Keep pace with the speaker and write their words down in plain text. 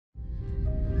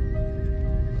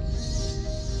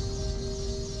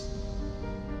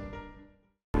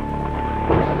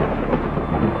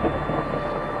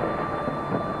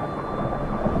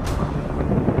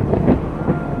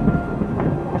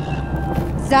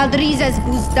Zaldrizes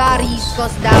buzdaris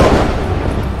gosdau.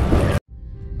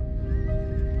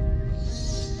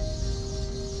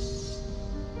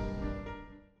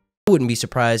 I wouldn't be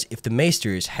surprised if the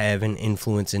Maesters have an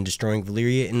influence in destroying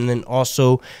Valyria, and then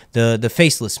also the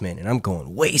Faceless Men. And I'm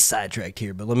going way sidetracked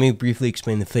here, but let me briefly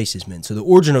explain the Faceless Men. So the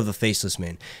origin of the Faceless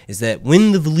Men is that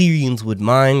when the Valyrians would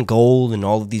mine gold and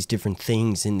all of these different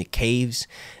things in the caves,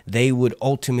 they would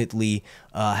ultimately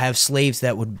have slaves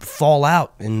that would fall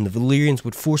out, and the Valyrians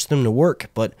would force them to work,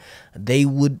 but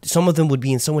some of them would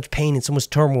be in so much pain and so much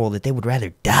turmoil that they would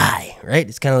rather die, right?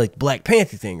 It's kind of like the Black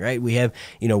Panther thing, right? We have,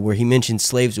 where he mentioned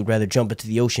slaves would rather jump into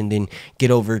the ocean than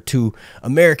get over to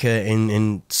America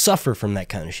and suffer from that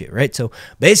kind of shit, right? So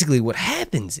basically what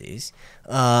happens is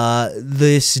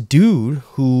this dude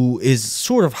who is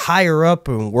sort of higher up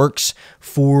and works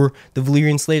for the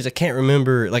Valyrian slaves, I can't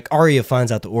remember, like Arya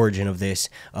finds out the origin of this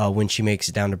when she makes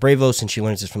it down to Bravos, and she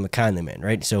learns this from the Kindly Men,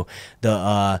 right? So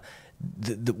the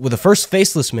first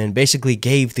Faceless Men basically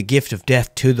gave the gift of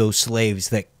death to those slaves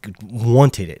that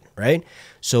wanted it, right?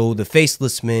 So the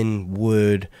Faceless Men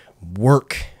would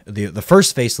work, the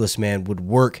first Faceless Man would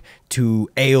work to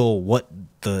ail what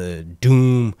the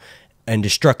doom and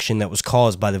destruction that was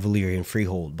caused by the Valyrian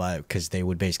freehold, because they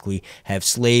would basically have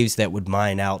slaves that would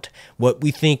mine out what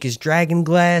we think is dragon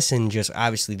glass, and just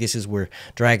obviously this is where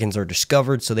dragons are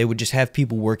discovered, so they would just have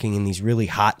people working in these really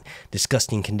hot,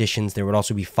 disgusting conditions. There would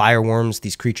also be fireworms,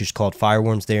 these creatures called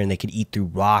fireworms there, and they could eat through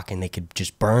rock and they could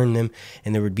just burn them,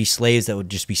 and there would be slaves that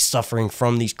would just be suffering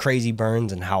from these crazy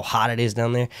burns and how hot it is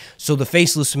down there. So the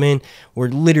Faceless Men were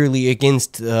literally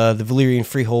against the Valyrian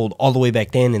freehold all the way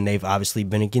back then, and they've obviously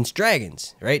been against dragons,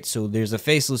 right? So there's a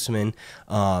Faceless Man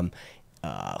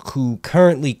who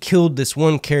currently killed this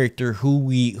one character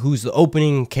who's the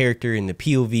opening character in the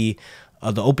POV,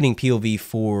 the opening POV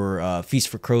for Feast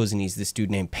for Crows, and he's this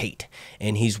dude named Pate,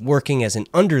 and he's working as an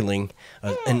underling,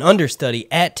 an understudy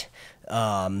at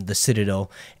the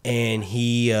Citadel, and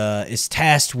he is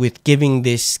tasked with giving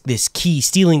this key,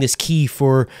 stealing this key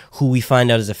for who we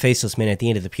find out is a Faceless Man at the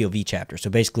end of the POV chapter. So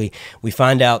basically, we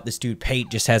find out this dude Pate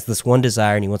just has this one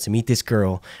desire, and he wants to meet this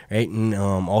girl, right? And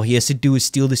all he has to do is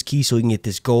steal this key so he can get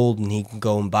this gold, and he can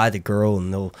go and buy the girl,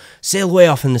 and they'll sail away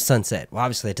off in the sunset. Well,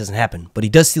 obviously that doesn't happen, but he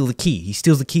does steal the key. He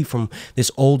steals the key from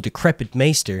this old decrepit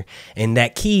maester, and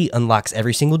that key unlocks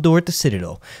every single door at the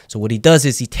Citadel. So what he does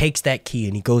is he takes that key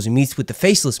and he goes and meets with the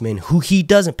Faceless Man, who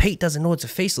Pate doesn't know it's a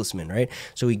Faceless Man, right?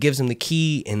 So he gives him the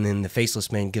key, and then the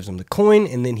Faceless Man gives him the coin,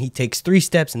 and then he takes 3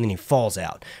 steps, and then he falls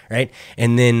out, right?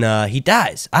 And then he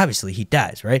dies. Obviously, he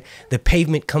dies, right? The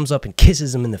pavement comes up and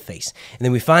kisses him in the face. And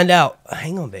then we find out,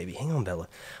 hang on, baby, hang on, Bella.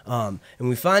 And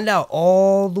we find out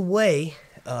all the way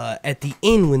at the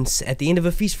end of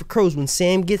A Feast for Crows, when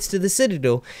Sam gets to the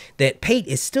Citadel, that Pate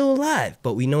is still alive,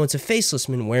 but we know it's a Faceless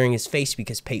Man wearing his face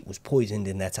because Pate was poisoned,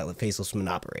 and that's how the Faceless Men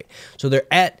operate. So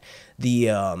they're at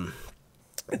the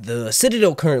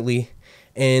Citadel currently,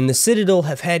 and the Citadel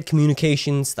have had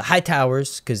communications, the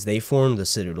Hightowers, because they formed the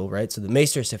Citadel, right? So the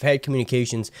Maesters have had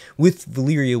communications with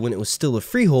Valyria when it was still a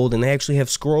freehold, and they actually have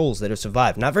scrolls that have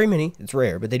survived. Not very many, it's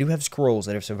rare, but they do have scrolls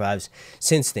that have survived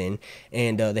since then,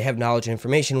 and they have knowledge and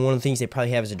information. One of the things they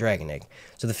probably have is a dragon egg.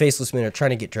 So the Faceless Men are trying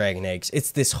to get dragon eggs.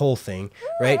 It's this whole thing,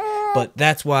 right? But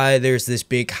that's why there's this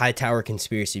big Hightower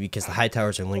conspiracy, because the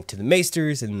Hightowers are linked to the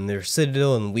Maesters and their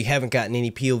Citadel, and we haven't gotten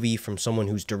any POV from someone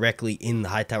who's directly in the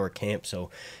Hightower camp. So,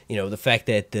 the fact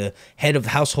that the head of the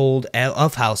household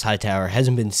of House Hightower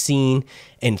hasn't been seen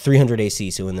in 300 AC,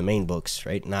 so in the main books,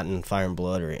 right? Not in Fire and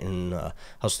Blood or in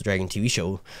House of the Dragon TV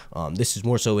show. This is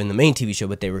more so in the main TV show,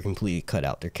 but they were completely cut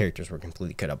out. Their characters were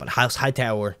completely cut out. But House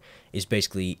Hightower is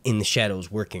basically in the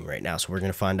shadows working right now, so we're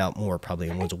going to find out more probably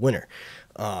in Winds of Winter.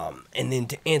 And then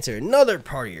to answer another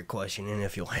part of your question, and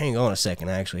if you'll hang on a second,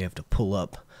 I actually have to pull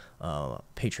up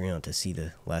Patreon to see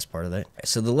the last part of that.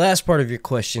 So the last part of your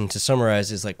question, to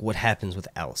summarize, is like what happens with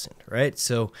Alicent, right?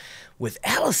 So with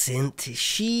Alicent,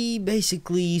 she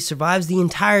basically survives the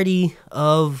entirety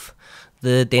of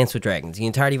the Dance with Dragons, the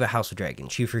entirety of A House of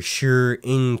Dragons. She for sure,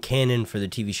 in canon for the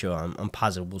TV show, I'm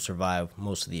positive will survive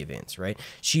most of the events, right?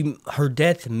 Her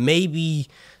death may be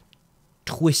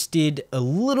twisted a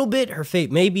little bit. Her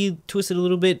fate may be twisted a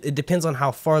little bit. It depends on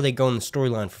how far they go in the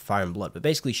storyline for Fire and Blood. But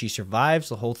basically, she survives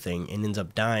the whole thing and ends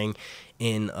up dying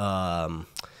in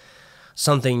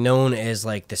something known as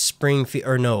like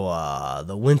the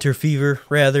the winter fever,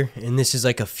 rather. And this is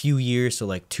like a few years, so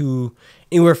like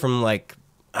anywhere from like,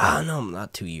 no,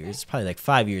 not 2 years. It's probably like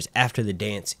 5 years after the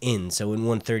dance ends. So in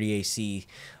 130 AC,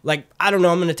 like, I don't know,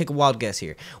 I'm going to take a wild guess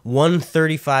here.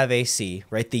 135 AC,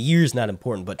 right? The year's not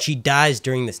important, but she dies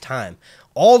during this time.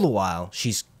 All the while,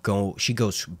 she's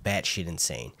goes batshit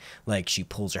insane. Like, she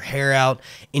pulls her hair out.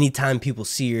 Anytime people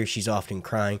see her, she's often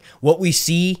crying. What we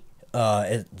see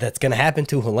that's going to happen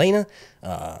to Helena,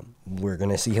 we're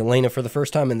going to see Helena for the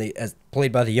first time as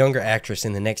played by the younger actress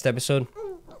in the next episode.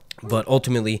 But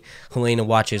ultimately, Helena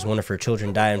watches one of her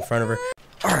children die in front of her.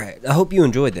 Alright, I hope you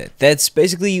enjoyed that. That's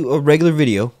basically a regular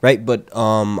video, right? But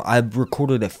I've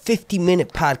recorded a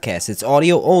 50-minute podcast. It's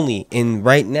audio only, and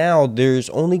right now there's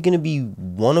only going to be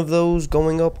one of those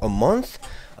going up a month.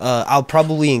 I'll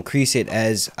probably increase it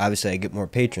as, obviously, I get more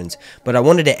patrons. But I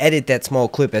wanted to edit that small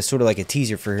clip as sort of like a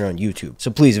teaser for here on YouTube.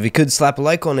 So please, if you could, slap a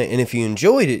like on it. And if you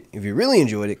enjoyed it, if you really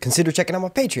enjoyed it, consider checking out my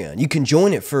Patreon. You can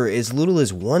join it for as little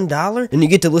as $1, and you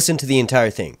get to listen to the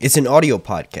entire thing. It's an audio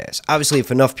podcast. Obviously,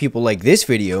 if enough people like this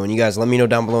video, and you guys let me know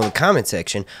down below in the comment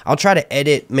section, I'll try to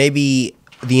edit maybe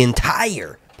the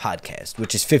entire podcast,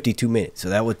 which is 52 minutes. So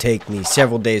that would take me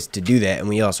several days to do that. And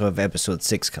we also have episode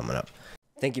 6 coming up.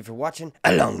 Thank you for watching.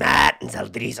 Along that,